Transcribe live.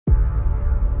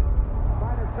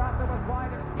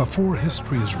Before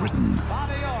history is written,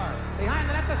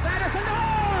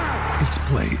 it's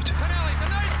played.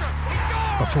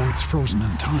 Before it's frozen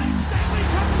in time,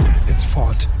 it's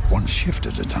fought one shift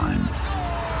at a time.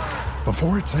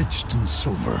 Before it's etched in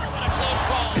silver,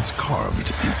 it's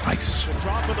carved in ice.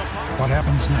 What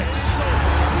happens next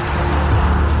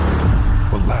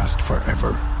will last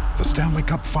forever. The Stanley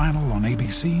Cup Final on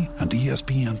ABC and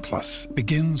ESPN Plus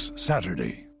begins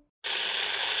Saturday.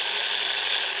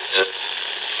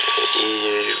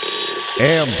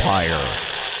 Empire.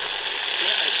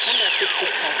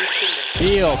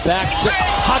 Deal back to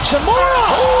Hachimura.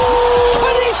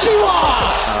 Konnichiwa.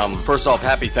 First off,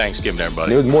 happy Thanksgiving,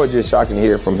 everybody. It was more just shocking to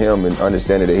hear from him and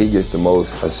understanding that he gets the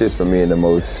most assists from me and the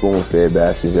most spoon-fed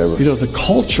baskets ever. You know, the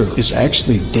culture is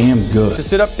actually damn good. To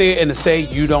sit up there and to say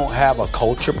you don't have a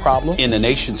culture problem in the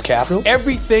nation's capital,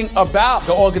 everything about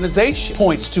the organization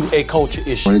points to a culture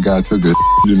issue. One guy took a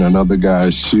in another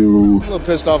guy's shoe. I'm a little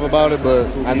pissed off about it, but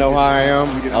I know how I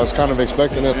am. I was kind of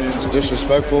expecting it. It's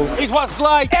disrespectful. It was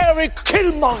like Eric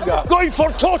Killmonger going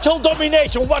for total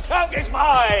domination. What's up is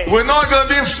mine. We're not going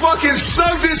to be fucking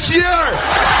sucked this year.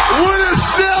 We're the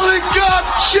Stanley Cup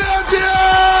champions!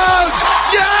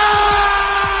 Yeah!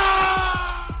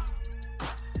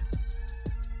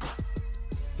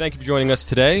 Thank you for joining us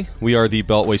today. We are the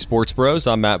Beltway Sports Bros.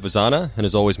 I'm Matt Vazana, and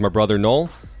as always, my brother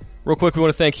Noel. Real quick, we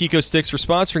want to thank Hiko Sticks for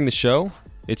sponsoring the show.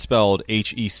 It's spelled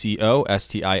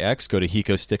HECOSTIX. Go to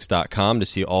HecoSticks.com to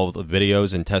see all of the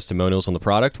videos and testimonials on the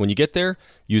product. When you get there,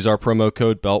 use our promo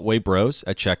code BeltwayBros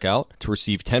at checkout to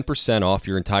receive 10% off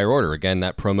your entire order. Again,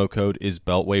 that promo code is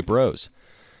BeltwayBros.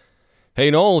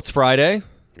 Hey, Noel, it's Friday.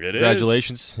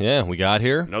 Congratulations. Yeah, we got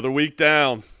here. Another week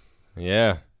down.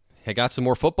 Yeah. Hey, got some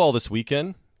more football this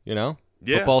weekend, you know?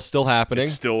 Yeah. Football's still happening.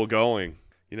 It's still going.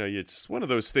 You know, it's one of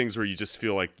those things where you just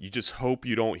feel like you just hope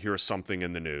you don't hear something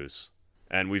in the news.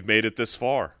 And we've made it this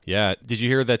far. Yeah. Did you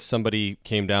hear that somebody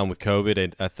came down with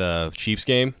COVID at the Chiefs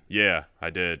game? Yeah, I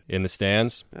did. In the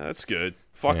stands? Yeah, that's good.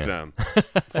 Fuck them.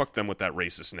 Fuck them with that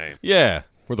racist name. Yeah.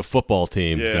 We're the football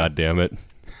team. Yeah. God damn it.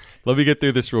 Let me get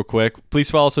through this real quick. Please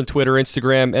follow us on Twitter,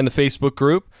 Instagram, and the Facebook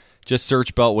group. Just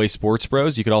search Beltway Sports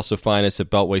Bros. You can also find us at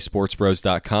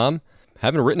beltwaysportsbros.com.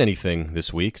 Haven't written anything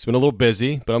this week. It's been a little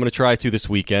busy, but I'm going to try to this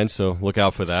weekend, so look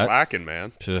out for that. Slacking,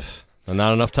 man.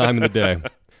 Not enough time in the day.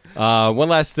 One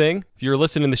last thing. If you're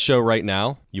listening to the show right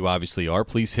now, you obviously are,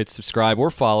 please hit subscribe or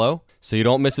follow so you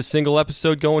don't miss a single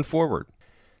episode going forward.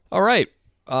 All right.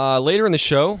 Later in the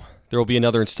show, there will be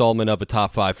another installment of a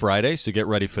Top 5 Friday, so get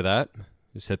ready for that.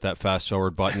 Just hit that fast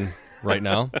forward button right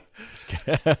now.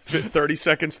 30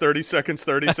 seconds, 30 seconds,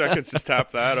 30 seconds. Just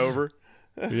tap that over.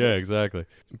 Yeah, exactly.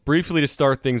 Briefly to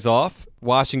start things off,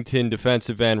 Washington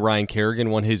defensive end Ryan Kerrigan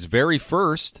won his very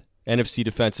first NFC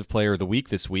Defensive Player of the Week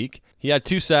this week. He had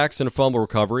 2 sacks and a fumble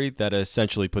recovery that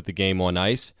essentially put the game on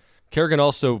ice. Kerrigan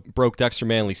also broke Dexter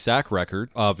Manley's sack record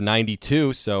of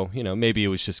 92, so, you know, maybe it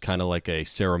was just kind of like a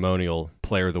ceremonial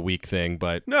Player of the Week thing,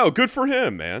 but... No, good for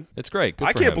him, man. It's great. Good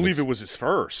I for can't him. believe it was his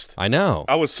first. I know.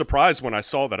 I was surprised when I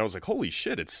saw that. I was like, holy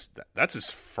shit, that's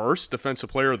his first Defensive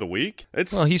Player of the Week?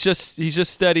 Well, he's just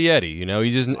steady Eddie, you know?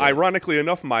 He just... Ironically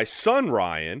enough, my son,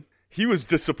 Ryan, he was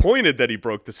disappointed that he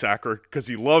broke the sack record because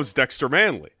he loves Dexter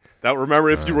Manley. That, remember,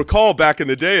 if you recall, back in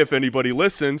the day, if anybody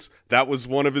listens, that was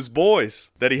one of his boys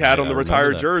that he had on the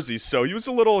retired jersey. So he was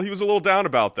a little down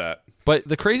about that. But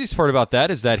the craziest part about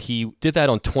that is that he did that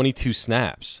on 22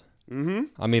 snaps. Mm-hmm.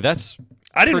 I mean, that's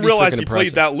I didn't realize he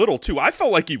impressive. played that little, too. I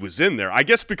felt like he was in there. I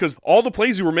guess because all the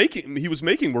plays he was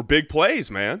making were big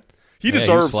plays, man. He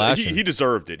deserved it. He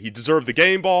deserved the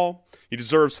game ball. He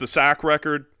deserves the sack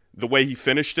record. The way he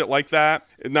finished it like that,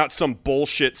 not some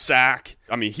bullshit sack.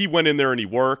 I mean, he went in there and he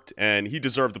worked, and he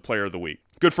deserved the Player of the Week.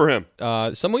 Good for him.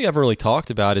 Something we haven't really talked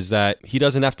about is that he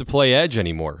doesn't have to play edge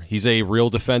anymore. He's a real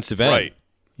defensive end. Right.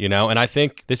 You know, and I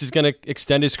think this is going to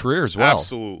extend his career as well.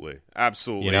 Absolutely.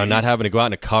 Absolutely. You know, not having to go out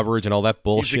into coverage and all that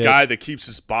bullshit. He's a guy that keeps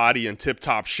his body in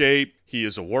tip-top shape. He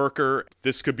is a worker.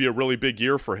 This could be a really big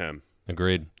year for him.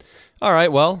 Agreed. All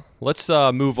right, well, let's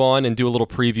move on and do a little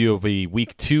preview of a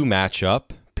Week 2 matchup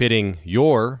pitting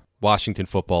your Washington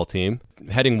football team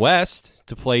heading west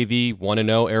to play the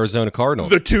 1-0 Arizona Cardinals.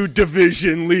 The 2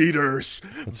 division leaders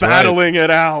battling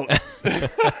it out.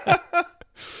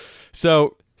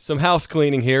 So, some house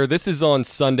cleaning here. This is on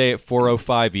Sunday at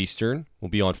 4:05 Eastern. We'll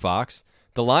be on Fox.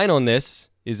 The line on this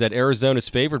is that Arizona's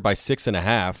favored by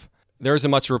 6.5. There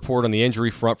isn't much to report on the injury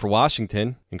front for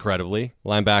Washington, incredibly.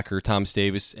 Linebacker Thomas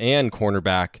Davis and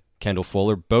cornerback Kendall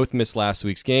Fuller both missed last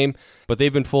week's game, but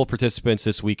they've been full participants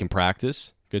this week in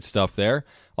practice. Good stuff there.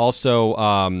 Also,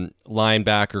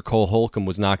 linebacker Cole Holcomb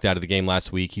was knocked out of the game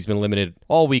last week. He's been limited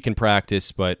all week in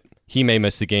practice, but he may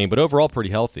miss the game, but overall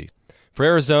pretty healthy. For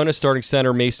Arizona, starting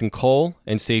center Mason Cole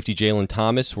and safety Jalen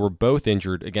Thomas were both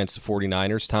injured against the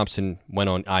 49ers. Thompson went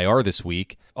on IR this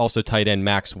week. Also, tight end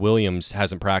Max Williams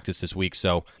hasn't practiced this week,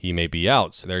 so he may be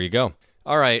out. So there you go.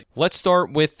 All right, let's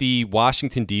start with the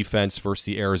Washington defense versus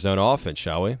the Arizona offense,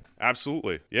 shall we?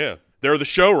 Absolutely, yeah. They're the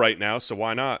show right now, so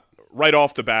why not? Right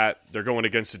off the bat, they're going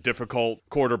against a difficult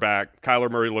quarterback. Kyler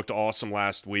Murray looked awesome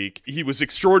last week. He was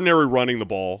extraordinary running the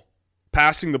ball.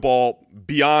 Passing the ball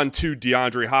beyond to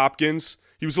DeAndre Hopkins,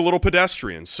 he was a little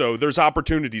pedestrian, so there's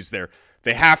opportunities there.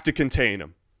 They have to contain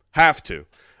him. Have to.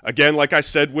 Again, like I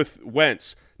said with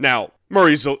Wentz, now,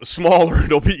 Murray's smaller.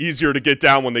 It'll be easier to get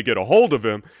down when they get a hold of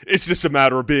him. It's just a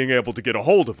matter of being able to get a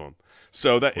hold of him.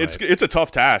 So that it's a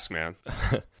tough task, man.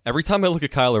 Every time I look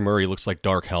at Kyler Murray, he looks like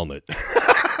Dark Helmet.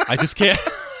 I just can't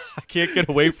get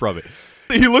away from it.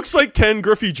 He looks like Ken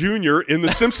Griffey Jr. in the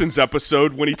Simpsons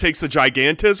episode when he takes the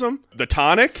gigantism, the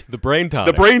tonic. The brain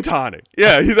tonic. The brain tonic.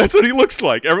 Yeah, that's what he looks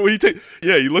like.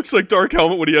 He looks like Dark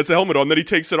Helmet when he has a helmet on. Then he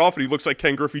takes it off and he looks like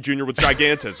Ken Griffey Jr. with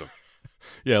gigantism.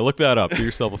 Yeah, look that up. Do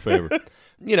yourself a favor.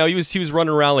 He was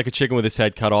running around like a chicken with his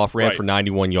head cut off, ran for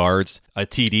 91 yards, a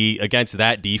TD against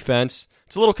that defense.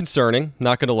 It's a little concerning,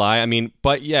 not going to lie. I mean,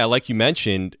 but yeah, like you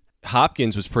mentioned,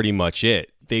 Hopkins was pretty much it.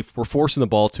 They were forcing the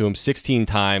ball to him 16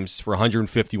 times for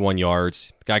 151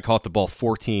 yards. The guy caught the ball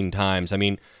 14 times. I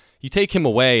mean, you take him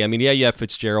away. I mean, yeah, you have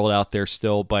Fitzgerald out there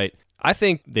still, but I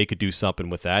think they could do something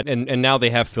with that. And now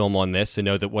they have film on this and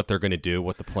know that what they're going to do,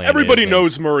 what the plan is. Everybody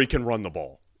knows Murray can run the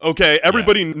ball. Okay,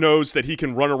 everybody knows that he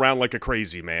can run around like a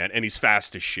crazy man, and he's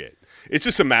fast as shit. It's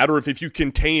just a matter of if you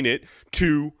contain it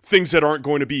to things that aren't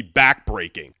going to be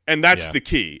backbreaking, and that's the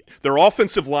key. Their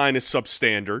offensive line is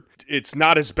substandard. It's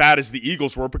not as bad as the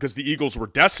Eagles were because the Eagles were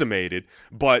decimated,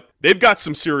 but they've got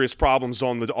some serious problems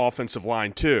on the offensive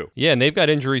line too. Yeah, and they've got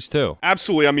injuries too.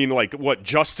 Absolutely. I mean,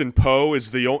 Justin Poe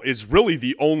is really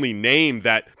the only name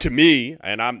that, to me,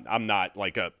 and I'm not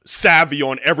like a savvy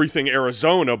on everything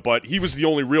Arizona, but he was the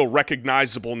only real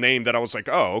recognizable name that I was like,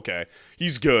 oh, okay,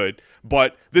 he's good.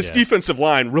 But this defensive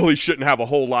line really shouldn't have a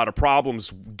whole lot of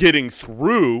problems getting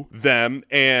through them,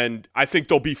 and I think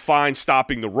they'll be fine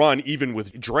stopping the run, even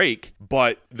with Drake.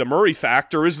 But the Murray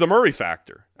factor is the Murray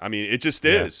factor. I mean, it just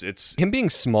is. It's him being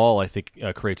small, I think,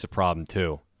 creates a problem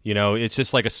too. It's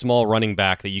just like a small running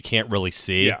back that you can't really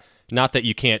see. Yeah. Not that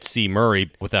you can't see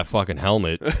Murray with that fucking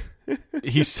helmet.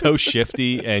 He's so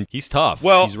shifty, and he's tough.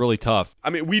 Well, he's really tough. I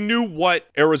mean, we knew what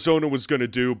Arizona was going to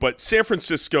do, but San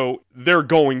Francisco, they're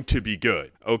going to be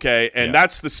good, okay? And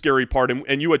that's the scary part.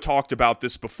 And you had talked about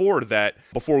this before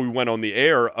we went on the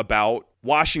air, about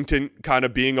Washington kind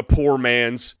of being a poor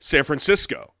man's San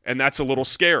Francisco, and that's a little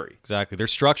scary. Exactly. They're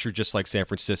structured just like San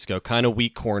Francisco, kind of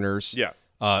weak corners. Yeah.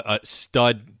 A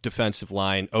stud defensive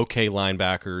line, okay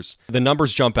linebackers. The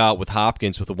numbers jump out with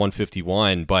Hopkins with a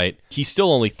 151, but he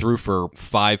still only threw for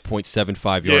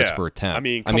 5.75 yards per attempt. I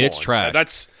mean, it's trash.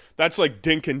 That's like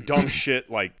dink and dunk shit,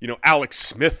 like, Alex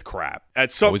Smith crap.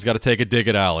 Always got to take a dig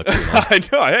at Alex. I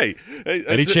know. Hey,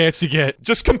 any chance you get.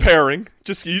 Just comparing.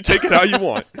 Just you take it how you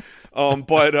want.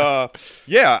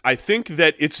 I think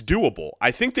that it's doable. I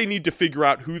think they need to figure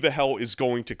out who the hell is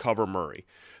going to cover Murray.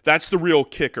 That's the real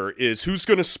kicker, is who's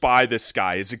going to spy this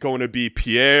guy? Is it going to be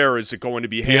Pierre? Is it going to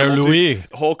be Hamilton? Pierre-Louis.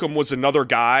 Holcomb was another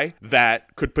guy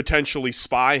that could potentially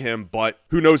spy him, but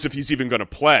who knows if he's even going to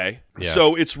play. Yeah.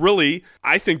 So it's really,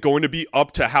 I think, going to be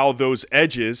up to how those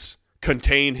edges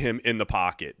contain him in the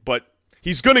pocket. But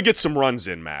he's going to get some runs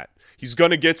in, Matt. He's going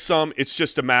to get some. It's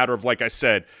just a matter of, like I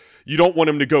said, you don't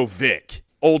want him to go Vic.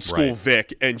 Old school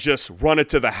Vic, and just run it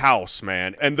to the house,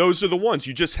 man. And those are the ones.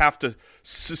 You just have to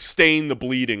sustain the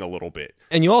bleeding a little bit.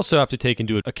 And you also have to take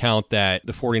into account that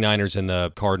the 49ers and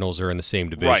the Cardinals are in the same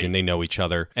division. Right. They know each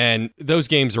other. And those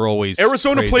games are always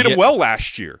Arizona crazy. played them well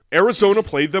last year. Arizona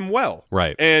played them well.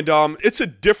 Right. And it's a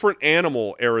different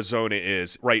animal, Arizona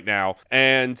is right now.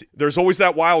 And there's always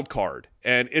that wild card.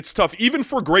 And it's tough. Even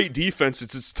for great defense,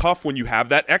 it's tough when you have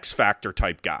that X-Factor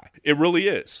type guy. It really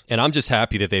is. And I'm just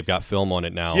happy that they've got film on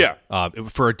it now. Yeah.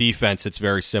 For a defense, it's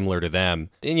very similar to them.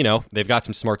 And, they've got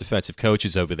some smart defensive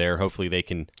coaches over there. Hopefully they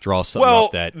can draw something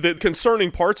up that... the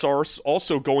concerning parts are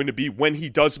also going to be when he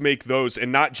does make those,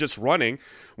 and not just running,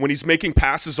 when he's making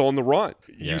passes on the run.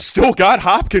 Yeah. You still got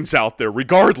Hopkins out there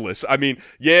regardless. I mean,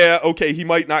 he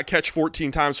might not catch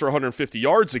 14 times for 150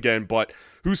 yards again, but...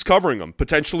 who's covering them?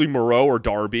 Potentially Moreau or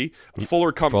Darby.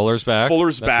 Fuller's back.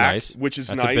 That's back, nice. Which is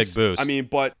That's nice. That's a big boost. I mean,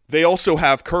 but they also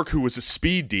have Kirk, who is a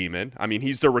speed demon. I mean,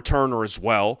 he's their returner as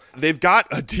well. They've got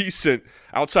a decent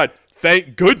outside.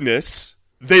 Thank goodness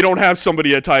they don't have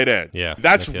somebody at tight end. Yeah,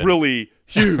 that's really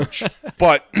Huge.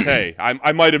 But, hey,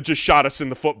 I might have just shot us in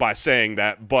the foot by saying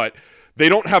that, but they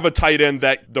don't have a tight end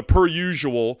that the per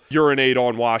usual urinate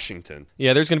on Washington.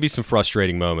 Yeah, there's going to be some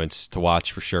frustrating moments to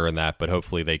watch for sure in that, but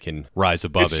hopefully they can rise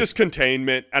above it. It's just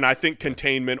containment, and I think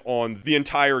containment on the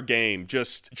entire game.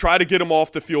 Just try to get him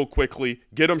off the field quickly,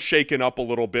 get him shaken up a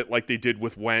little bit like they did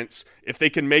with Wentz. If they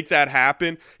can make that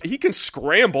happen, he can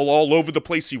scramble all over the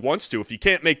place he wants to. If he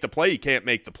can't make the play, he can't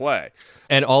make the play.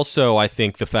 And also, I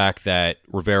think the fact that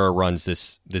Rivera runs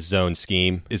this zone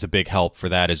scheme is a big help for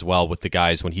that as well with the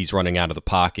guys when he's running out of the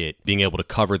pocket. Being able to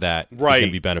cover that is going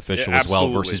to be beneficial as well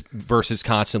versus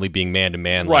constantly being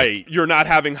man-to-man. Right. You're not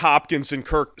having Hopkins and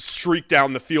Kirk streak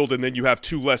down the field, and then you have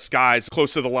 2 less guys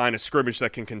close to the line of scrimmage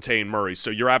that can contain Murray.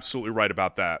 So you're absolutely right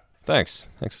about that. Thanks.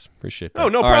 Appreciate that. Oh,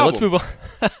 no problem. All right, let's move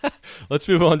on. Let's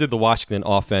move on to the Washington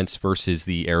offense versus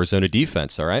the Arizona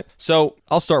defense, all right? So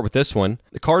I'll start with this one.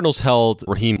 The Cardinals held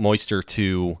Raheem Mostert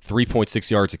to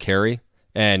 3.6 yards a carry,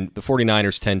 and the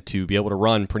 49ers tend to be able to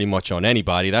run pretty much on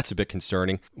anybody. That's a bit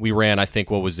concerning. We ran, I think,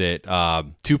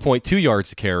 2.2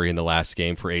 yards a carry in the last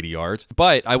game for 80 yards.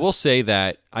 But I will say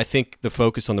that I think the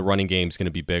focus on the running game is going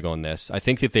to be big on this. I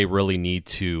think that they really need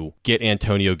to get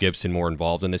Antonio Gibson more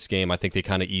involved in this game. I think they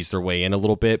kind of eased their way in a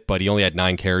little bit, but he only had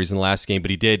 9 carries in the last game,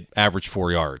 but he did average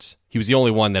 4 yards. He was the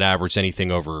only one that averaged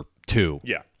anything over 2.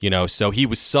 Yeah. So he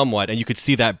was somewhat, and you could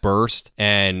see that burst.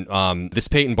 And this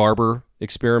Peyton Barber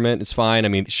experiment is fine. I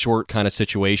mean, short kind of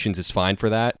situations is fine for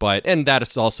that. And that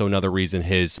is also another reason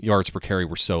his yards per carry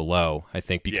were so low, I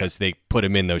think, because they put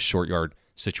him in those short yard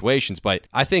situations. But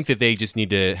I think that they just need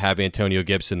to have Antonio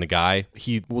Gibson the guy.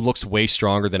 He looks way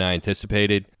stronger than I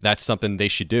anticipated. That's something they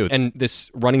should do. And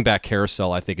this running back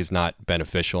carousel, I think, is not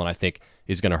beneficial, and I think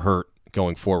is going to hurt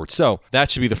going forward. So that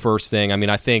should be the first thing. I mean,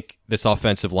 I think this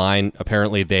offensive line,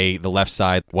 apparently the left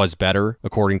side was better,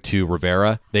 according to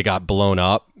Rivera. They got blown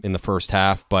up in the first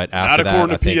half, but after that, not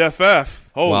according to PFF.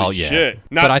 Holy shit.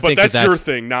 But that's your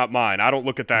thing, not mine. I don't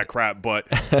look at that crap, but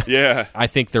yeah. I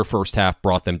think their first half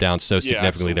brought them down so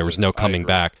significantly there was no coming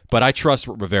back. But I trust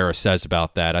what Rivera says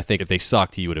about that. I think if they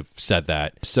sucked, he would have said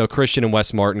that. So Christian and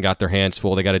Wes Martin got their hands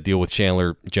full. They got to deal with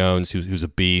Chandler Jones, who's a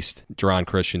beast. Jerron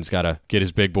Christian's got to get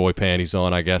his big boy panties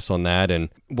on, I guess, on that. And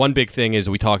one big thing is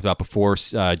we talked about before,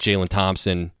 Jalen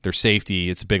Thompson, their safety,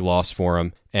 it's a big loss for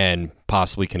him, and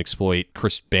possibly can exploit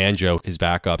Chris Banjo, his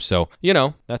backup. So,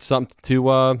 that's something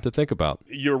to think about.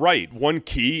 You're right. One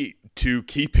key to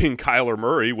keeping Kyler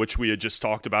Murray, which we had just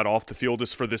talked about off the field,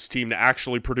 is for this team to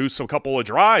actually produce a couple of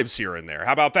drives here and there.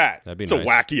 How about that? That'd be nice. It's a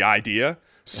wacky idea.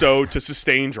 So to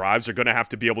sustain drives, they're going to have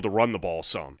to be able to run the ball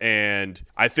some. And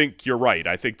I think you're right.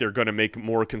 I think they're going to make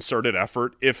more concerted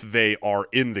effort if they are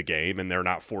in the game and they're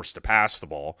not forced to pass the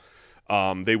ball.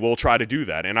 They will try to do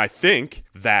that. And I think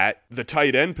that the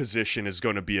tight end position is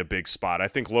going to be a big spot. I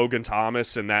think Logan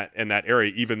Thomas in that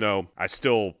area, even though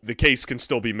the case can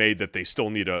still be made that they still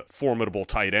need a formidable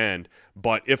tight end.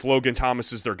 But if Logan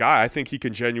Thomas is their guy, I think he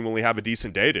can genuinely have a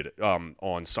decent day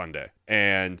on Sunday.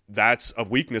 And that's a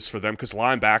weakness for them because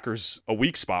linebacker's a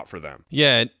weak spot for them.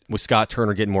 Yeah, with Scott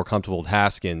Turner getting more comfortable with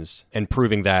Haskins and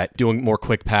proving that doing more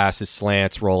quick passes,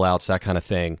 slants, rollouts, that kind of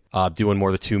thing, doing more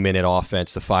of the 2-minute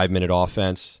offense, the 5-minute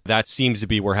offense, that seems to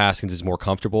be where Haskins is more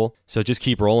comfortable. So just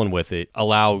keep rolling with it.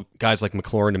 Allow guys like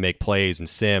McLaurin to make plays and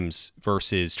Sims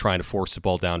versus trying to force the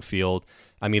ball downfield.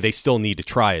 I mean, they still need to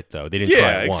try it, though. They didn't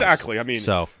try it once. Yeah, exactly. I mean,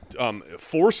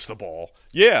 force the ball.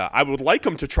 Yeah, I would like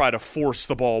them to try to force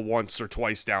the ball once or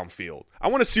twice downfield. I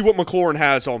want to see what McLaurin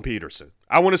has on Peterson.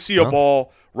 I want to see a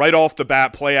ball right off the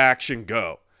bat, play action,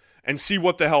 go, and see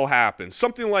what the hell happens.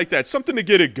 Something like that, something to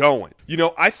get it going.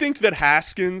 I think that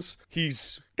Haskins,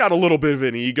 he's got a little bit of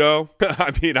an ego.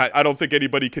 I mean, I don't think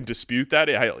anybody can dispute that.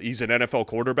 He's an NFL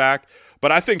quarterback.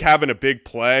 But I think having a big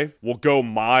play will go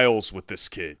miles with this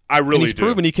kid. I really do. And he's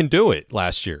proven he can do it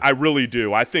last year. I really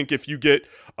do. I think if you get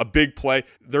a big play,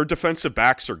 their defensive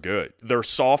backs are good. They're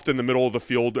soft in the middle of the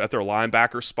field at their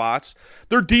linebacker spots.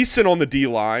 They're decent on the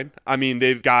D-line. I mean,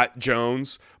 they've got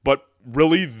Jones, but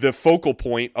really the focal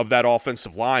point of that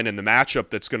offensive line and the matchup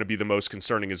that's going to be the most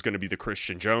concerning is going to be the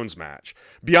Christian Jones match.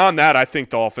 Beyond that, I think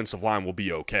the offensive line will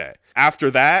be okay. After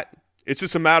that, it's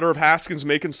just a matter of Haskins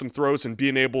making some throws and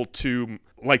being able to,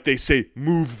 like they say,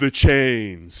 move the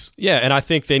chains. Yeah, and I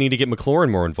think they need to get McLaurin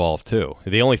more involved, too.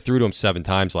 They only threw to him 7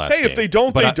 times last game. Hey, if they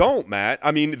don't, they don't, Matt.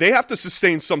 I mean, they have to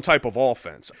sustain some type of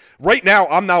offense. Right now,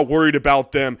 I'm not worried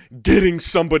about them getting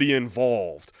somebody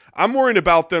involved. I'm worried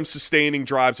about them sustaining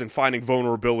drives and finding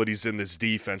vulnerabilities in this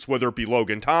defense, whether it be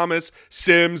Logan Thomas,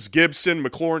 Sims, Gibson,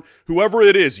 McLaurin, whoever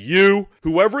it is,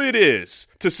 whoever it is,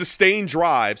 to sustain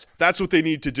drives. That's what they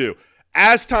need to do.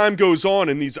 As time goes on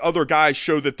and these other guys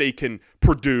show that they can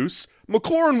produce,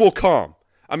 McLaurin will come.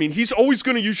 I mean, he's always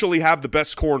going to usually have the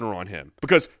best corner on him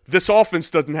because this offense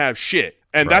doesn't have shit.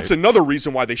 And that's another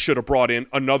reason why they should have brought in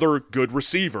another good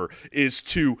receiver, is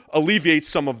to alleviate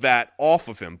some of that off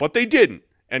of him. But they didn't,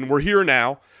 and we're here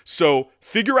now. So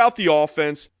figure out the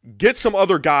offense, get some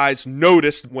other guys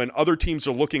noticed when other teams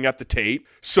are looking at the tape,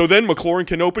 so then McLaurin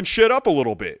can open shit up a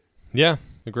little bit. Yeah,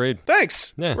 agreed.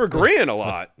 Thanks. Yeah. We're agreeing a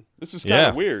lot. This is kind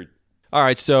of weird. All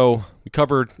right, so we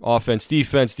covered offense,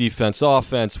 defense,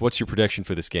 offense. What's your prediction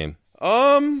for this game?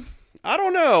 I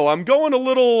don't know. I'm going a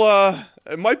little,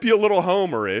 it might be a little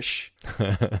homer-ish.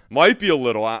 Might be a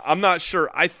little. I'm not sure.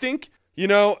 I think,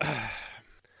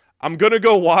 I'm going to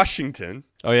go Washington.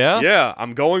 Oh, yeah? Yeah,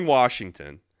 I'm going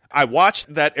Washington. I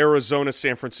watched that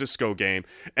Arizona-San Francisco game,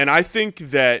 and I think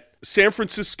that San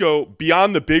Francisco,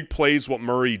 beyond the big plays, what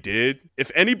Murray did,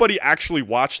 if anybody actually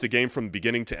watched the game from the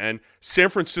beginning to end, San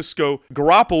Francisco,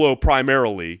 Garoppolo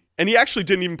primarily, and he actually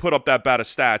didn't even put up that bad of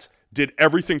stats, did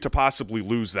everything to possibly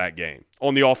lose that game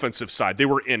on the offensive side. They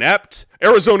were inept.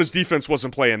 Arizona's defense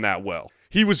wasn't playing that well.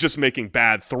 He was just making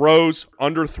bad throws,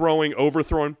 underthrowing,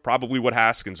 overthrowing, probably what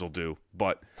Haskins will do.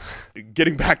 But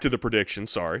getting back to the prediction,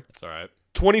 sorry. It's all right.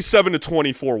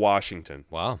 27-24 Washington.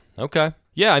 Wow. Okay.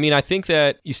 Yeah, I mean, I think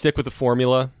that you stick with the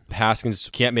formula. Haskins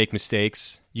can't make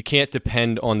mistakes. You can't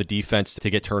depend on the defense to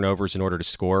get turnovers in order to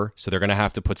score. So they're going to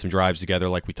have to put some drives together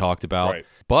like we talked about. Right.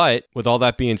 But with all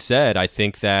that being said, I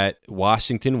think that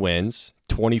Washington wins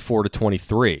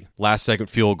 24-23. Last second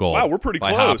field goal. Wow, we're pretty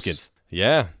by close. Hopkins.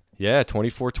 Yeah,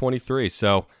 24-23.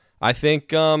 So I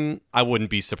think I wouldn't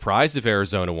be surprised if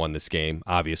Arizona won this game,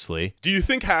 obviously. Do you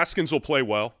think Haskins will play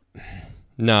well?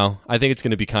 No, I think it's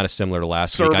going to be kind of similar to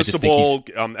last week. I just Serviceable,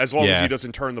 think as long as he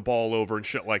doesn't turn the ball over and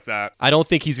shit like that. I don't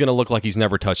think he's going to look like he's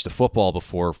never touched a football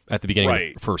before at the beginning of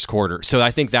the first quarter. So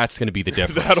I think that's going to be the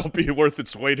difference. That'll be worth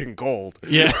its weight in gold.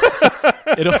 Yeah.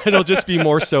 it'll just be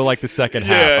more so like the second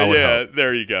half, I would hope.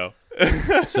 There you go.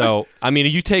 So, I mean,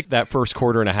 you take that first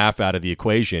quarter and a half out of the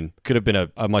equation, could have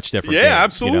been a much different game. Yeah,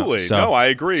 absolutely. So, no, I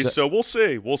agree. So we'll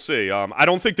see. We'll see. I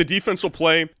don't think the defense will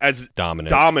play as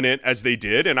dominant as they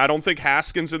did, and I don't think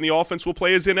Haskins and the offense will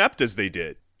play as inept as they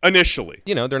did initially.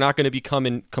 They're not going to be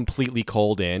coming completely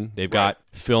cold in. They've got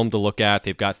film to look at.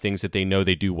 They've got things that they know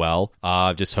they do well.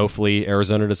 Just hopefully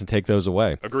Arizona doesn't take those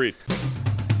away. Agreed.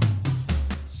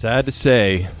 Sad to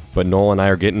say, but Noel and I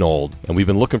are getting old, and we've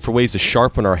been looking for ways to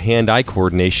sharpen our hand-eye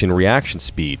coordination and reaction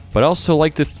speed, but also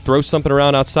like to throw something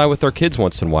around outside with our kids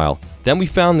once in a while. Then we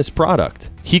found this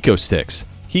product, Hiko Sticks.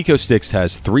 Hiko Sticks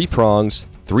has 3 prongs,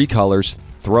 3 colors,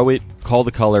 throw it, call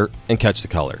the color, and catch the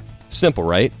color. Simple,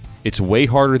 right? It's way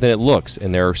harder than it looks,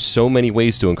 and there are so many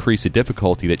ways to increase the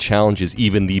difficulty that challenges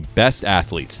even the best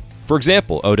athletes. For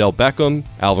example, Odell Beckham,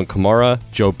 Alvin Kamara,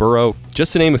 Joe Burrow,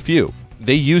 just to name a few.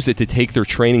 They use it to take their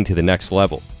training to the next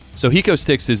level. So Hiko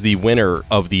Sticks is the winner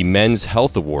of the Men's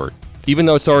Health Award. Even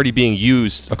though it's already being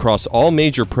used across all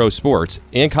major pro sports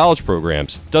and college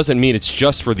programs, doesn't mean it's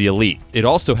just for the elite. It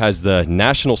also has the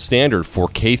national standard for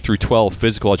K-12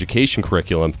 physical education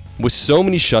curriculum. With so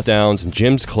many shutdowns and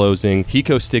gyms closing,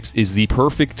 Hiko Sticks is the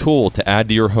perfect tool to add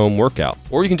to your home workout.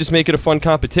 Or you can just make it a fun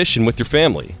competition with your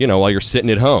family, while you're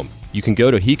sitting at home. You can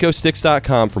go to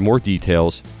HikoSticks.com for more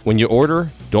details. When you order,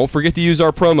 don't forget to use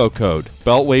our promo code,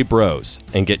 Beltway Bros,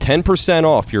 and get 10%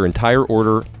 off your entire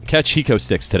order. Catch Hiko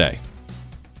Sticks today.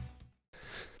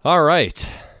 All right.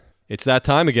 It's that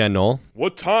time again, Noel.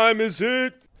 What time is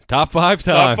it? Top 5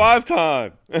 time. Top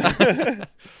 5 time.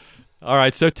 All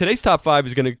right, so today's Top 5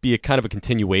 is going to be a kind of a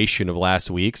continuation of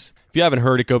last week's. If you haven't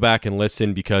heard it, go back and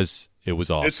listen because it was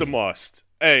awesome. It's a must.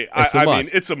 Hey, I mean,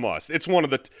 it's a must. It's one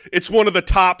of the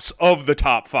tops of the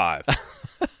top 5.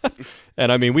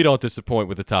 And I mean, we don't disappoint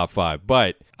with the top 5,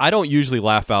 but I don't usually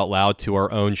laugh out loud to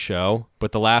our own show,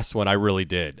 but the last one I really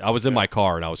did. I was in my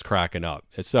car and I was cracking up.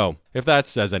 So if that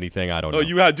says anything, I don't know.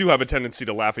 You do have a tendency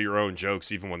to laugh at your own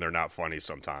jokes even when they're not funny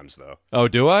sometimes, though. Oh,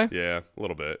 do I? Yeah, a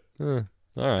little bit. All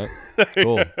right,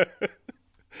 cool.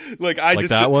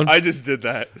 I just did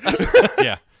that.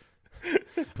 Yeah.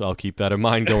 I'll keep that in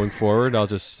mind going forward.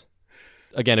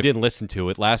 Again, if you didn't listen to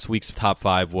it, last week's top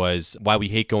 5 was why we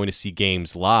hate going to see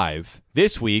games live.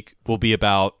 This week will be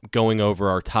about going over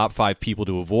our top 5 people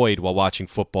to avoid while watching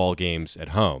football games at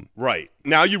home. Right.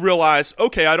 Now you realize,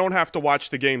 okay, I don't have to watch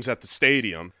the games at the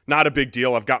stadium. Not a big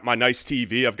deal. I've got my nice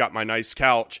TV. I've got my nice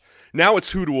couch. Now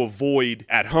it's who to avoid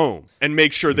at home and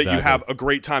make sure that you have a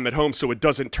great time at home so it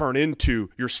doesn't turn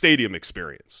into your stadium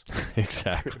experience.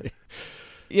 Exactly.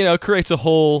 It creates a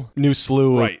whole new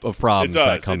slew of problems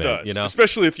that come in.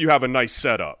 Especially if you have a nice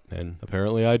setup. And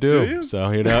apparently I do. You? So,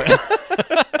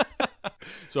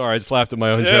 Sorry, I just laughed at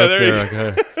my own joke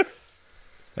there. Okay.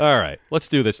 All right, let's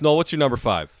do this. Noel, what's your number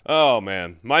 5? Oh,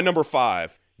 man. My number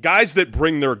 5. Guys that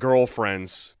bring their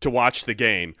girlfriends to watch the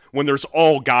game when there's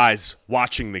all guys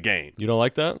watching the game. You don't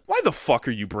like that? Why the fuck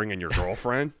are you bringing your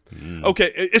girlfriend?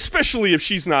 Okay, especially if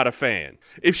she's not a fan.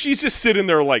 If she's just sitting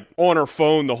there like on her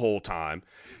phone the whole time,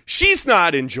 she's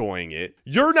not enjoying it.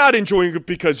 You're not enjoying it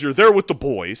because you're there with the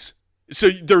boys. So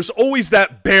there's always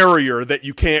that barrier that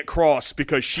you can't cross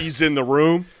because she's in the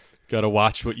room. Gotta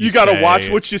watch what you say. You gotta watch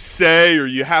what you say, or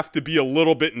you have to be a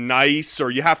little bit nice,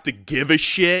 or you have to give a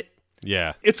shit.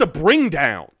 Yeah. It's a bring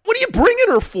down. What are you bringing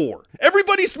her for?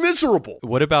 Everybody's miserable.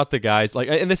 What about the guys, like,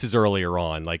 and this is earlier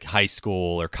on, like high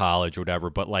school or college or whatever,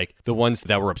 but like the ones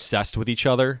that were obsessed with each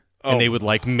other and they would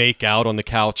like make out on the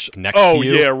couch next to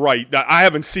you? Oh, yeah, right. I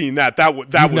haven't seen that.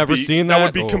 You've never seen that? That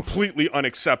would be completely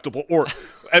unacceptable. Or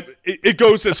it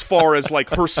goes as far as like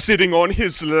her sitting on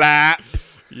his lap.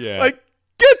 Yeah. Like,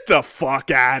 get the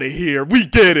fuck out of here. We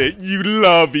get it. You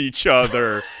love each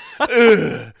other.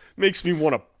 Ugh, makes me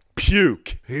want to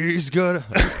puke. He's good.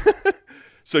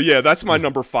 So, yeah, that's my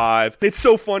number 5. It's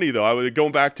so funny, though.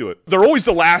 Going back to it. They're always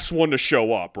the last one to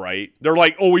show up, right? They're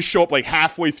like always show up like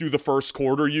halfway through the first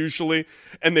quarter usually.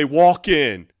 And they walk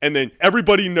in. And then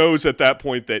everybody knows at that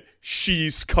point that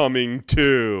she's coming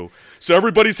too. So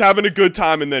everybody's having a good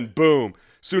time. And then, boom.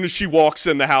 As soon as she walks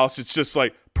in the house, it's just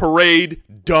like parade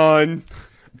done.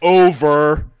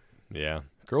 Over. Yeah.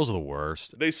 Girls are the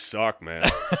worst. They suck, man.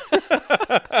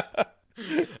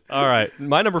 All right.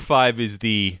 My number 5 is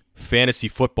the fantasy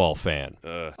football fan.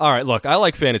 All right. Look, I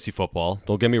like fantasy football.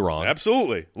 Don't get me wrong.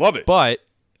 Absolutely. Love it. But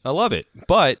I love it.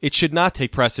 But it should not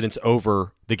take precedence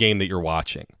over the game that you're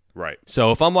watching. Right.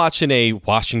 So if I'm watching a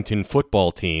Washington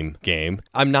football team game,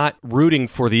 I'm not rooting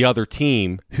for the other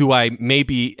team who I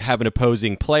maybe have an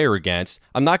opposing player against.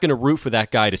 I'm not going to root for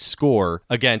that guy to score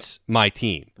against my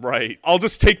team. Right. I'll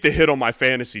just take the hit on my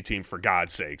fantasy team for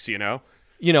God's sakes, you know?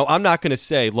 You know, I'm not going to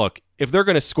say, look, if they're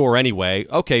going to score anyway,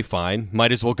 okay, fine.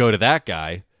 Might as well go to that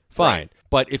guy. Fine. Right.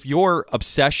 But if your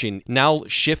obsession now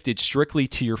shifted strictly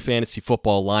to your fantasy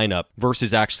football lineup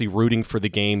versus actually rooting for the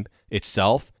game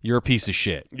itself, you're a piece of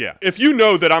shit. Yeah. If you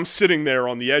know that I'm sitting there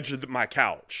on the edge of my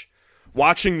couch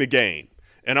watching the game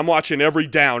and I'm watching every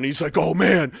down, he's like, oh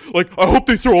man, like I hope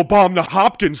they throw a bomb to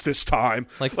Hopkins this time.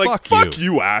 Like fuck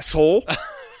you, asshole.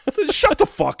 Shut the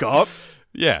fuck up.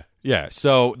 Yeah. Yeah.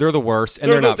 So they're the worst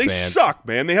and they're not fans. They suck,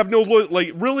 man. They have no,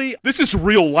 like, really, this is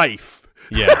real life.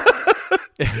 Yeah.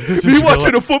 Me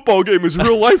watching a football game is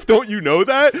real life. Don't you know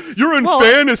that? You're in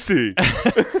fantasy.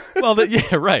 Well,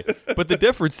 yeah, right. But the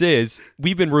difference is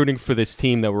we've been rooting for this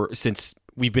team since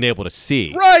we've been able to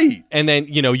see. Right. And then,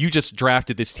 you just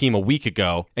drafted this team a week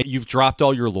ago and you've dropped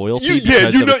all your loyalty.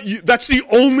 That's the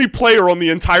only player on the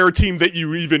entire team that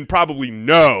you even probably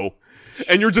know.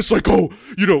 And you're just like, oh,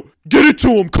 get it to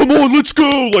him. Come on, let's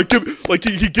go. Like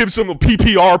he gives him a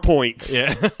PPR points.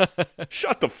 Yeah.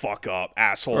 Shut the fuck up,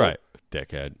 asshole. Right.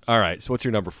 Dickhead. All right, so what's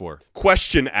your number 4?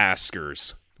 Question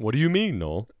askers. What do you mean,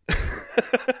 Noel?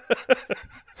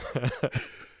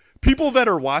 People that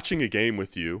are watching a game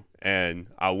with you, and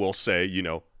I will say,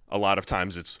 a lot of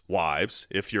times it's wives.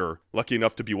 If you're lucky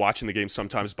enough to be watching the game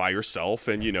sometimes by yourself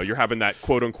and, you're having that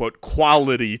quote-unquote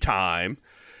quality time,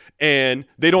 and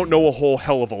they don't know a whole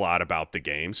hell of a lot about the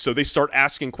game, so they start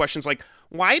asking questions like,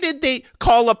 why did they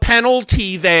call a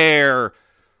penalty there?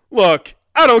 Look,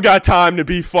 I don't got time to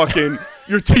be fucking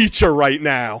your teacher right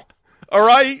now. All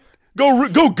right?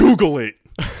 Go Google it.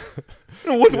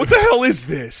 What the hell is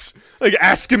this? Like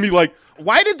asking me like,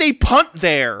 why did they punt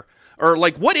there? Or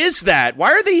like, what is that?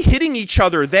 Why are they hitting each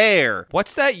other there?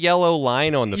 What's that yellow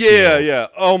line on the field? Yeah.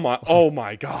 Oh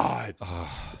my God.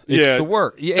 It's the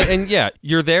work. Yeah, and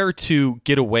you're there to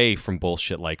get away from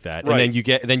bullshit like that. Right.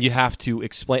 And then you have to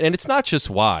explain. And it's not just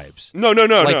wives. No,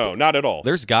 not at all.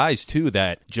 There's guys too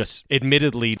that just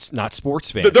admittedly it's not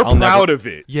sports fans. They're proud of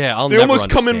it. Yeah, They almost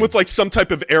come in with like some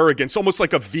type of arrogance, almost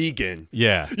like a vegan.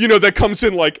 Yeah. That comes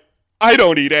in like, I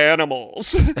don't eat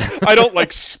animals. I don't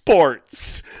like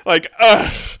sports. Like,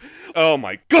 ugh. Oh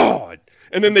my God.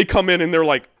 And then they come in and they're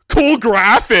like, cool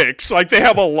graphics. Like they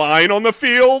have a line on the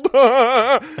field.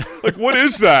 Like, what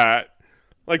is that?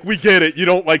 Like, we get it. You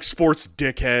don't like sports,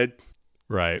 dickhead.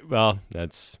 Right. Well,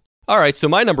 that's all right. So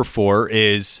my number 4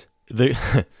 is the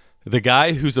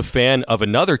guy who's a fan of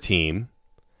another team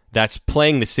that's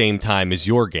playing the same time as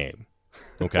your game.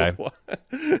 Okay.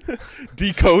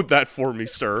 Decode that for me,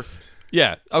 sir.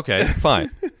 Yeah. Okay.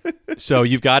 Fine. So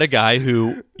you've got a guy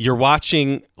who you're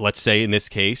watching, let's say in this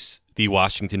case, the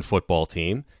Washington football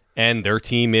team, and their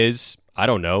team is, I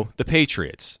don't know, the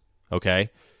Patriots. Okay.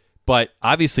 But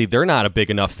obviously they're not a big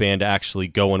enough fan to actually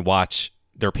go and watch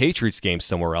their Patriots game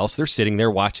somewhere else. They're sitting there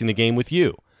watching the game with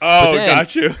you. Oh,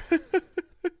 got you.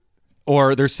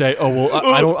 Or they're saying, "Oh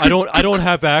well, I don't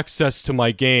have access to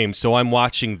my game, so I'm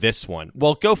watching this one."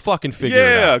 Well, go fucking figure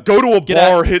it out. Yeah, go to a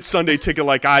bar, hit Sunday Ticket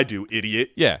like I do, idiot.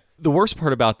 Yeah. The worst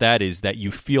part about that is that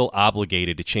you feel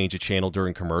obligated to change a channel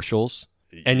during commercials,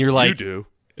 and you're like, "You do."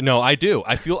 No, I do.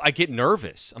 I get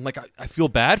nervous. I'm like, I feel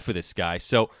bad for this guy,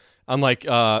 so I'm like,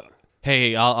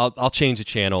 "Hey, I'll change the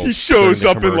channel." He shows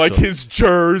up in like his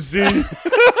jersey.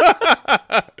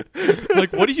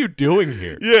 Like, what are you doing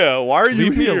here? Yeah, why are you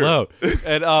Leave here? me alone.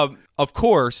 And of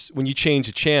course, when you change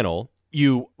a channel,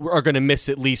 you are going to miss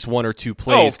at least one or two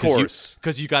plays. Oh, of course.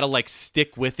 Because you got to like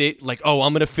stick with it. Like, oh,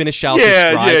 I'm going to finish out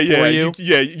this drive for you.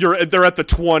 They're at the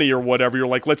 20 or whatever. You're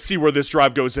like, let's see where this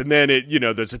drive goes. And then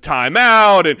there's a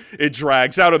timeout and it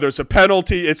drags out or there's a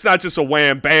penalty. It's not just a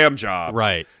wham bam job.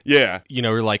 Right. Yeah.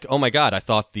 You're like, oh my God, I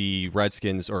thought the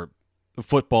Redskins or the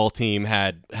football team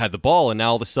had the ball, and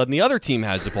now all of a sudden the other team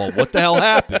has the ball. What the hell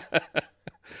happened?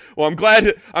 Well, I'm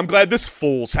glad this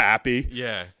fool's happy.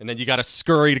 Yeah, and then you got to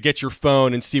scurry to get your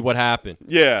phone and see what happened.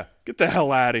 Yeah, get the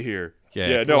hell out of here.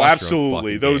 Yeah, no,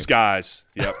 absolutely. Those guys.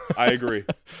 Yep, I agree.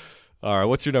 All right,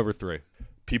 what's your number 3?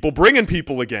 People bringing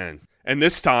people again. And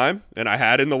this time, and I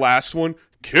had in the last one,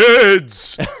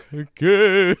 kids.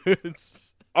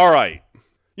 Kids. All right.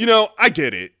 I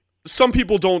get it. Some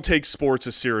people don't take sports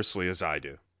as seriously as I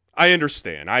do. I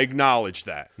understand. I acknowledge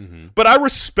that. Mm-hmm. But I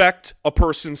respect a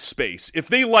person's space. If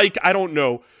they like, I don't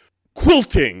know,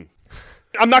 quilting,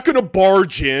 I'm not going to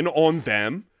barge in on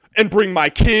them and bring my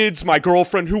kids, my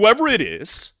girlfriend, whoever it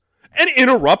is, and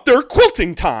interrupt their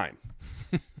quilting time.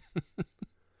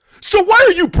 So why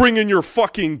are you bringing your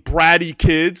fucking bratty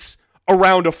kids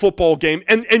around a football game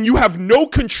and you have no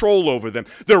control over them?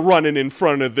 They're running in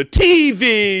front of the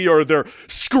TV or they're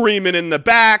screaming in the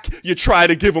back. You try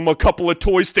to give them a couple of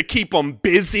toys to keep them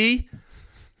busy.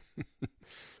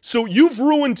 So you've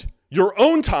ruined your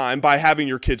own time by having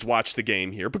your kids watch the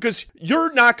game here because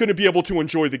you're not going to be able to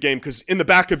enjoy the game because in the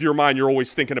back of your mind, you're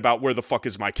always thinking about where the fuck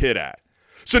is my kid at.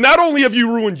 So not only have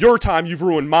you ruined your time, you've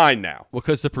ruined mine now. Well,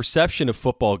 because the perception of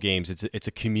football games, it's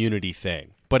a community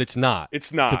thing. But it's not.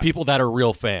 It's not. To people that are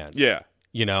real fans. Yeah.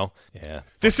 Yeah.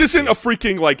 This isn't a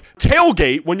freaking,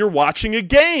 tailgate when you're watching a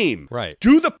game. Right.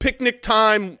 Do the picnic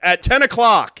time at 10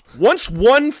 o'clock. Once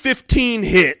 1:15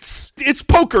 hits, it's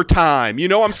poker time.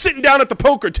 I'm sitting down at the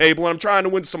poker table and I'm trying to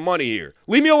win some money here.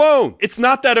 Leave me alone. It's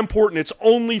not that important. It's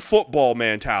only football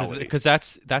mentality. Because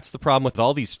that's the problem with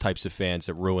all these types of fans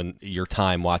that ruin your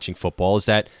time watching football is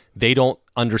that they don't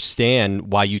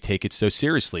understand why you take it so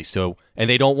seriously. And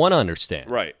they don't want to understand.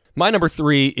 Right. My number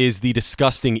 3 is the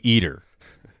disgusting eater.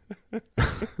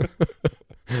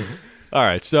 All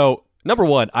right, so number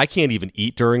 1, I can't even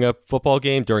eat during a football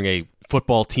game, during a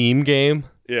football team game.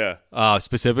 Yeah.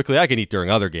 Specifically, I can eat during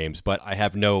other games, but I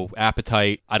have no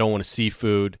appetite. I don't want to see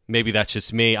food. Maybe that's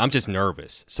just me. I'm just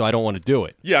nervous, so I don't want to do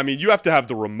it. Yeah, I mean, you have to have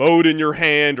the remote in your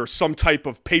hand or some type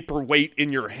of paperweight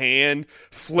in your hand,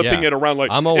 flipping it around.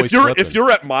 I'm always if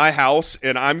you're at my house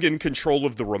and I'm getting control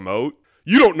of the remote,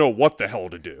 you don't know what the hell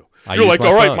to do. You're like,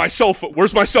 all right, my cell phone.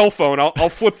 Where's my cell phone? I'll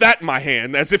flip that in my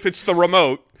hand as if it's the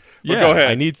remote. Yeah, go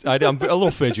ahead. I'm a little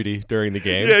fidgety during the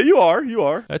game. Yeah, you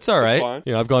are. That's all right. That's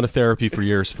fine. I've gone to therapy for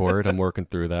years for it. I'm working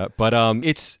through that. But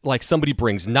it's like somebody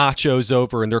brings nachos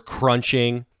over and they're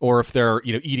crunching, or if they're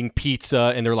eating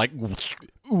pizza and they're like,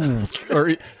 ooh,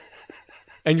 or.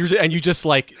 And you just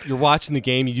you're watching the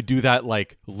game and you do that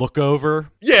look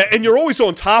over. Yeah, and you're always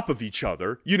on top of each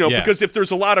other, because if there's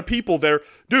a lot of people there,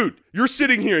 dude, you're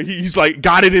sitting here, he's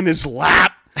got it in his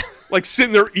lap,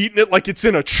 sitting there eating it like it's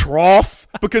in a trough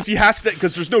because he has to,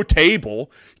 because there's no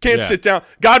table. Can't sit down.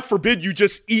 God forbid you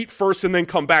just eat first and then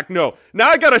come back. No, now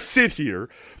I got to sit here.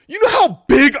 You know how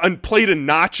big a plate of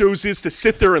nachos is to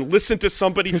sit there and listen to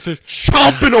somebody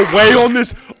chomping away on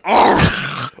this?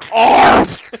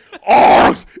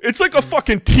 It's like a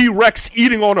fucking T-Rex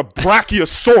eating on a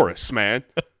brachiosaurus, man.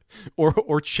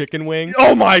 Or chicken wings.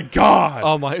 Oh my God.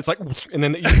 Oh my! It's like, and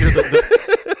then you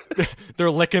hear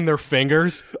they're licking their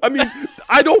fingers. I mean,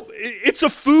 it's a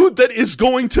food that is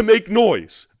going to make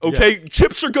noise. Okay,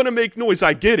 chips are going to make noise.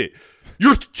 I get it.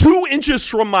 You're 2 inches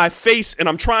from my face, and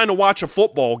I'm trying to watch a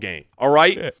football game. All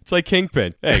right. Yeah, it's like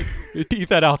Kingpin. Hey, eat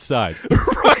that outside.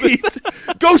 Right.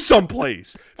 Go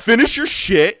someplace. Finish your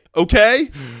shit.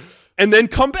 Okay. And then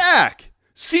come back.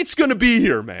 Seat's going to be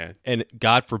here, man. And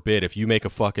God forbid if you make a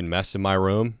fucking mess in my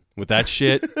room with that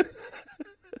shit,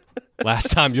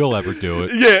 last time you'll ever do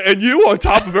it. Yeah, and you on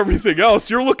top of everything else,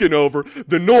 you're looking over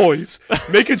the noise,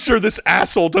 making sure this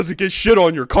asshole doesn't get shit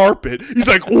on your carpet. He's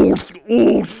like, ooh.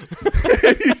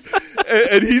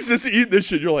 And he's just eating this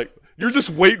shit. You're You're just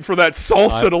waiting for that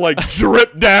salsa to like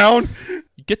drip down.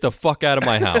 Get the fuck out of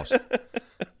my house.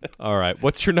 All right.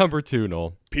 What's your number 2,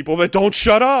 Noel? People that don't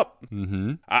shut up.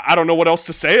 Mm-hmm. I don't know what else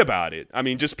to say about it. I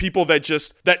mean, just people that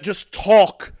just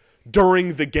talk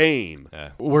during the game.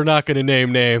 We're not going to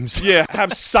name names. Yeah,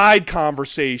 have side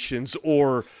conversations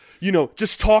or,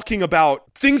 just talking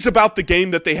about things about the game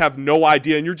that they have no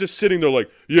idea. And you're just sitting there like,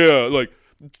 yeah, like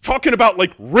talking about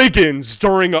like Riggins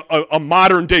during a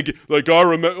modern day game. Like, I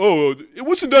remember, it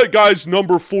wasn't that guy's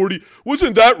number 40.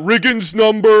 Wasn't that Riggins'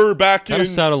 number back in? Kind of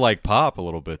sounded like Pop a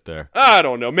little bit there. I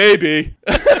don't know. Maybe.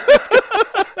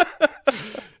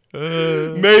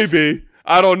 Maybe.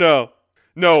 I don't know.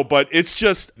 No, but it's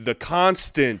just the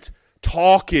constant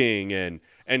talking and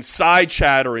side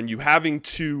chatter and you having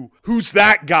to, who's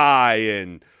that guy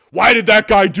and why did that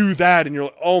guy do that? And you're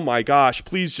like, oh my gosh,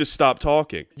 please just stop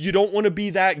talking. You don't want to be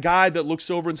that guy that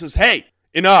looks over and says, hey,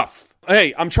 enough.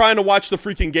 Hey, I'm trying to watch the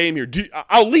freaking game here.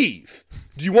 I'll leave.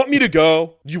 Do you want me to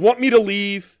go? Do you want me to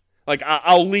leave? Like,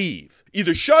 I'll leave.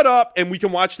 Either shut up and we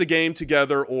can watch the game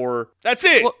together or that's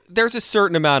it. Well, there's a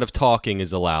certain amount of talking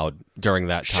is allowed during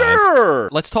that time. Sure.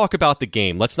 Let's talk about the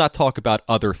game. Let's not talk about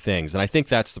other things. And I think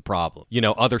that's the problem.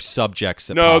 Other subjects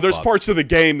that No, there's up. parts of the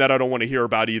game that I don't want to hear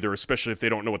about either, especially if they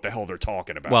don't know what the hell they're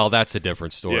talking about. Well, that's a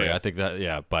different story. Yeah. I think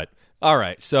that, but all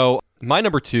right. So my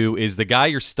number 2 is the guy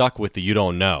you're stuck with that you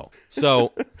don't know.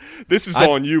 So this is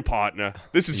on you, partner.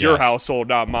 This is your household,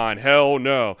 not mine. Hell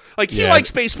no. Like, he likes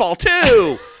baseball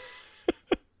too.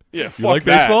 Yeah, fuck you like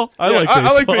that. Baseball? I like baseball.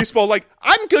 I like baseball. Like,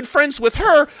 I'm good friends with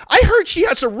her. I heard she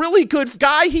has a really good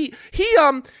guy.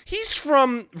 He's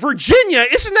from Virginia.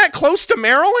 Isn't that close to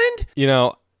Maryland?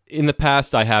 In the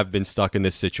past, I have been stuck in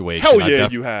this situation. Hell yeah,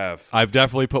 you have. I've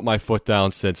definitely put my foot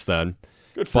down since then.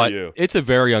 Good for but you. It's a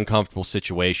very uncomfortable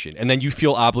situation. And then you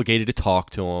feel obligated to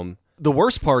talk to him. The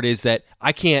worst part is that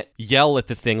I can't yell at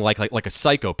the thing like a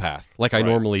psychopath, like I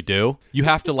normally do. You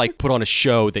have to put on a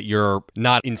show that you're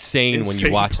not insane when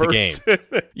you watch the game.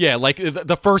 Yeah, like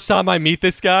the first time I meet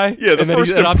this guy, the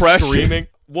first impression. I'm screaming.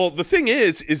 Well, the thing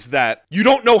is that you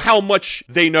don't know how much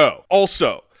they know.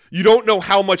 Also, you don't know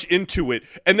how much into it,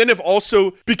 and then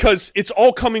because it's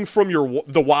all coming from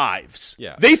the wives.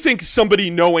 Yeah, they think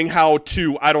somebody knowing how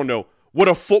to, I don't know, what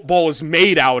a football is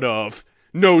made out of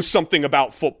knows something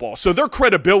about football. So their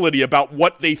credibility about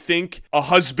what they think a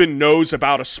husband knows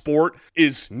about a sport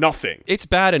is nothing. It's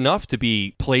bad enough to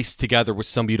be placed together with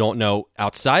somebody you don't know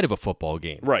outside of a football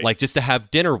game. Right. Like just to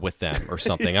have dinner with them or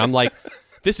something. I'm like,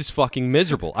 this is fucking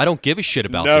miserable. I don't give a shit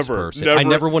about this person. I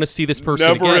never want to see this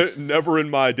person again. Never in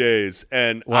my days.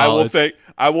 And well,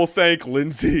 I will thank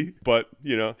Lindsay, but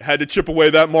had to chip away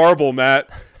that marble, Matt.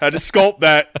 Had to sculpt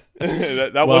that.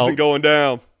 that wasn't going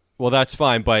down. Well, that's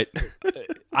fine, but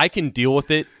I can deal with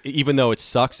it, even though it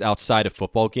sucks outside of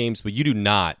football games. But you do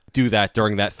not do that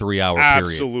during that 3-hour period.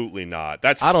 Absolutely not.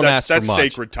 That's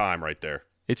sacred time right there.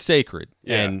 It's sacred.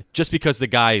 Yeah. And just because the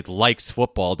guy likes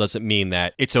football doesn't mean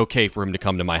that it's okay for him to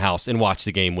come to my house and watch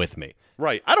the game with me.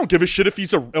 Right. I don't give a shit if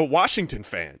he's a Washington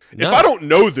fan. No. If I don't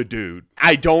know the dude,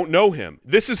 I don't know him.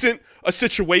 This isn't a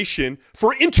situation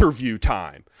for interview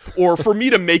time or for me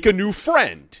to make a new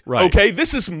friend. Right. Okay?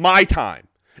 This is my time.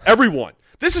 Everyone,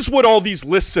 this is what all these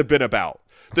lists have been about.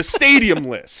 The stadium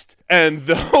list and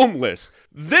the home list.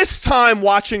 This time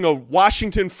watching a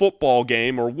Washington football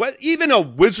game or even a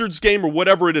Wizards game or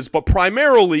whatever it is, but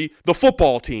primarily the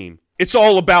football team. It's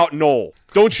all about Noel.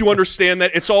 Don't you understand that?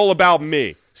 It's all about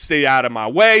me. Stay out of my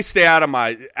way, stay out of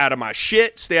my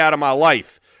shit, stay out of my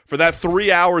life for that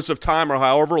 3 hours of time or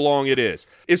however long it is.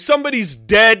 If somebody's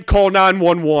dead, call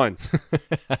 911.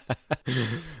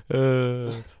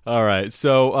 All right.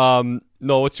 So,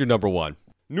 Noel, what's your number 1?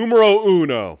 Numero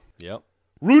uno. Yep.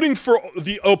 Rooting for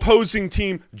the opposing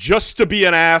team just to be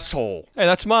an asshole. Hey,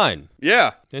 that's mine.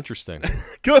 Yeah. Interesting.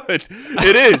 Good.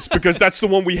 It is, because that's the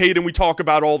one we hate and we talk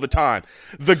about all the time.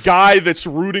 The guy that's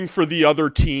rooting for the other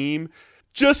team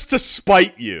just to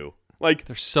spite you. Like,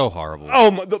 they're so horrible.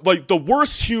 Oh, like the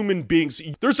worst human beings.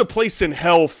 There's a place in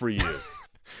hell for you.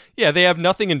 Yeah, they have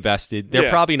nothing invested. They're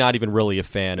probably not even really a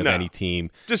fan of any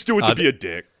team. Just do it to be a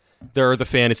dick. They're the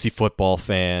fantasy football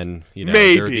fan.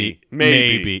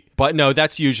 Maybe. But no,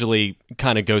 that's usually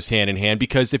kind of goes hand in hand,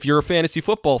 because if you're a fantasy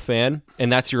football fan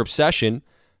and that's your obsession,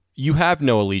 you have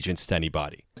no allegiance to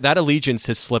anybody. That allegiance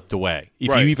has slipped away, if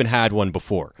you even had one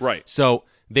before. Right. So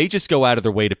they just go out of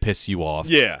their way to piss you off.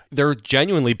 Yeah. They're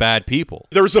genuinely bad people.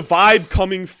 There's a vibe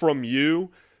coming from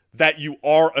you that you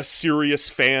are a serious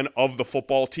fan of the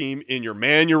football team in your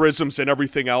mannerisms and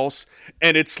everything else.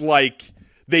 And it's like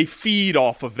they feed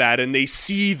off of that and they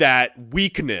see that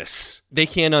weakness. They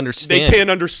can't understand. They can't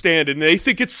understand it. And they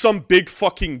think it's some big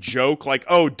fucking joke like,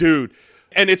 oh, dude.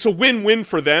 And it's a win-win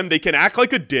for them. They can act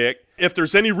like a dick. If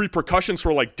there's any repercussions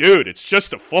for like, dude, it's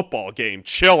just a football game.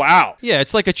 Chill out. Yeah,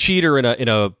 it's like a cheater in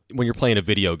a when you're playing a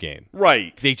video game.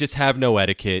 Right. They just have no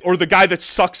etiquette. Or the guy that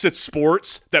sucks at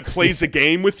sports that plays a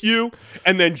game with you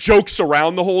and then jokes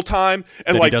around the whole time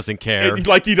and he doesn't care.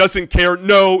 Like he doesn't care.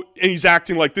 No, and he's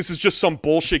acting like this is just some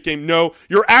bullshit game. No,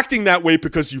 you're acting that way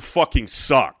because you fucking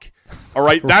suck. All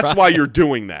right? That's why you're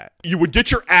doing that. You would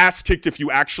get your ass kicked if you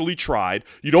actually tried.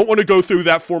 You don't want to go through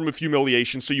that form of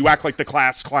humiliation, so you act like the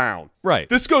class clown. Right.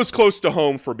 This goes close to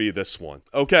home for me, this one.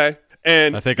 Okay?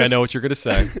 And I think I know what you're going to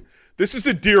say. This is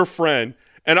a dear friend,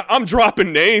 and I'm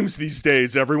dropping names these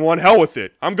days, everyone. Hell with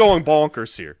it. I'm going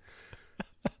bonkers here.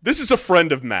 This is a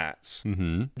friend of Matt's.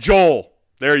 Mm-hmm. Joel.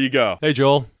 There you go. Hey,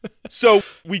 Joel. So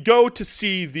we go to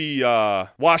see the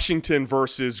Washington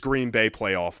versus Green Bay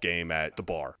playoff game at the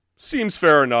bar. Seems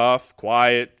fair enough,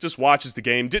 quiet, just watches the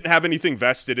game, didn't have anything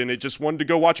vested in it, just wanted to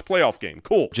go watch a playoff game.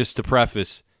 Cool. Just to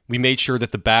preface, we made sure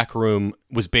that the back room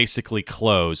was basically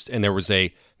closed and there was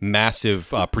a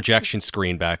massive projection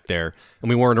screen back there, and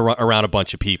we weren't around a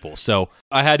bunch of people. So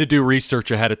I had to do research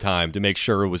ahead of time to make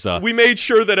sure it was... We made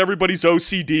sure that everybody's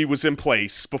OCD was in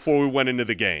place before we went into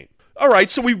the game. All right,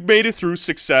 so we made it through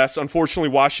success. Unfortunately,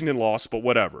 Washington lost, but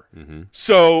whatever. Mm-hmm.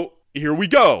 So here we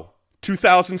go,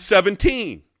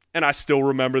 2017. And I still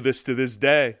remember this to this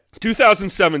day.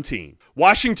 2017.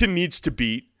 Washington needs to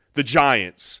beat the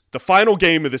Giants, the final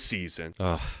game of the season,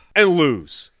 and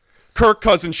lose. Kirk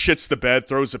Cousins shits the bed,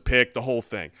 throws a pick, the whole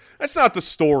thing. That's not the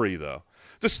story, though.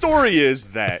 The story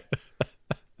is that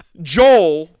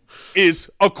Joel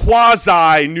is a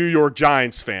quasi-New York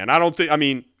Giants fan.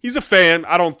 He's a fan.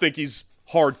 I don't think he's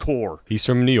hardcore. He's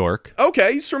from New York.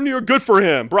 Okay, he's from New York. Good for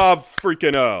him. Brav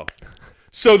freaking O.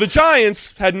 So the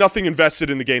Giants had nothing invested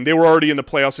in the game. They were already in the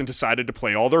playoffs and decided to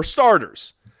play all their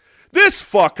starters. This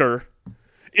fucker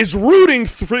is rooting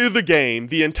through the game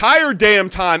the entire damn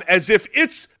time as if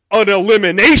it's an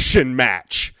elimination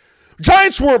match.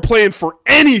 Giants weren't playing for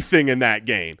anything in that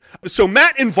game. So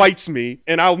Matt invites me,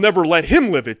 and I'll never let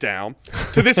him live it down,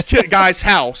 to this guy's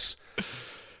house.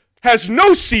 Has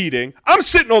no seating. I'm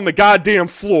sitting on the goddamn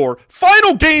floor.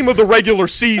 Final game of the regular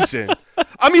season.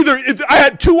 I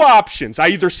had two options. I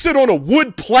either sit on a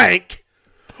wood plank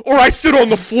or I sit on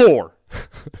the floor.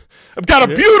 I've got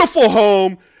a beautiful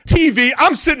home, TV.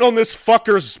 I'm sitting on this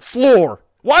fucker's floor,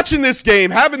 watching this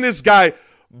game, having this guy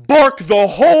bark the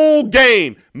whole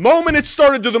game. Moment it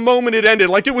started to the moment it ended,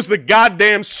 like it was the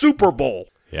goddamn Super Bowl.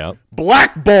 Yeah.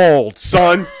 Blackballed,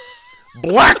 son.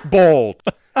 Blackballed.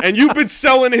 And you've been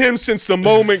selling him since the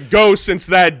moment go, since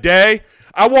that day.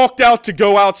 I walked out to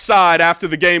go outside after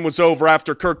the game was over,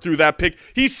 after Kirk threw that pick.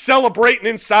 He's celebrating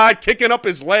inside, kicking up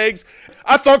his legs.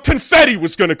 I thought confetti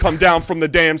was going to come down from the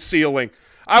damn ceiling.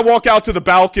 I walk out to the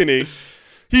balcony.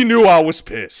 He knew I was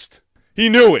pissed. He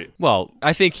knew it. Well,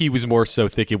 I think he was more so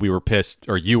thinking we were pissed,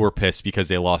 or you were pissed because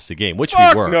they lost the game, which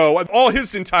Fuck we were. No, all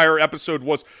his entire episode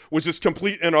was just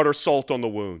complete and utter salt on the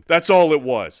wound. That's all it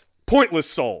was. Pointless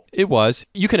salt. It was.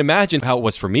 You can imagine how it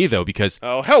was for me, though, because...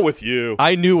 Oh, hell with you.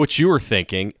 I knew what you were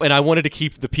thinking, and I wanted to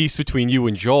keep the peace between you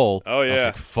and Joel. Oh, yeah. I was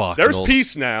like, fuck. There's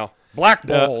peace now.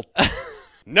 Blackballed.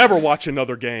 Never watch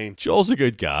another game. Joel's a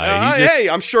good guy. Hey,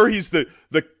 I'm sure he's the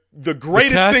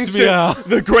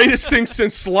greatest thing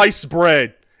since sliced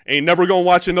bread. Ain't never gonna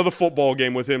watch another football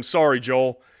game with him. Sorry,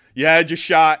 Joel. You had your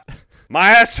shot. My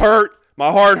ass hurt.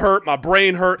 My heart hurt, my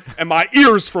brain hurt, and my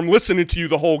ears from listening to you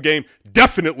the whole game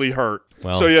definitely hurt.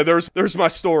 Well, so, yeah, there's my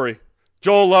story.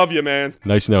 Joel, love you, man.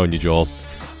 Nice knowing you, Joel.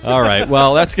 All right,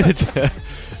 well, that's going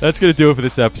to do it for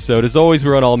this episode. As always,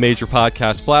 we're on all major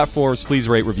podcast platforms. Please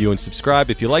rate, review, and subscribe.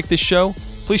 If you like this show,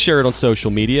 please share it on social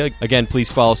media. Again,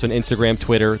 please follow us on Instagram,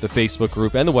 Twitter, the Facebook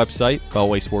group, and the website,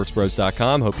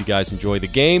 BeltwaySportsBros.com. Hope you guys enjoy the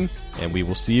game, and we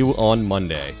will see you on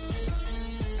Monday.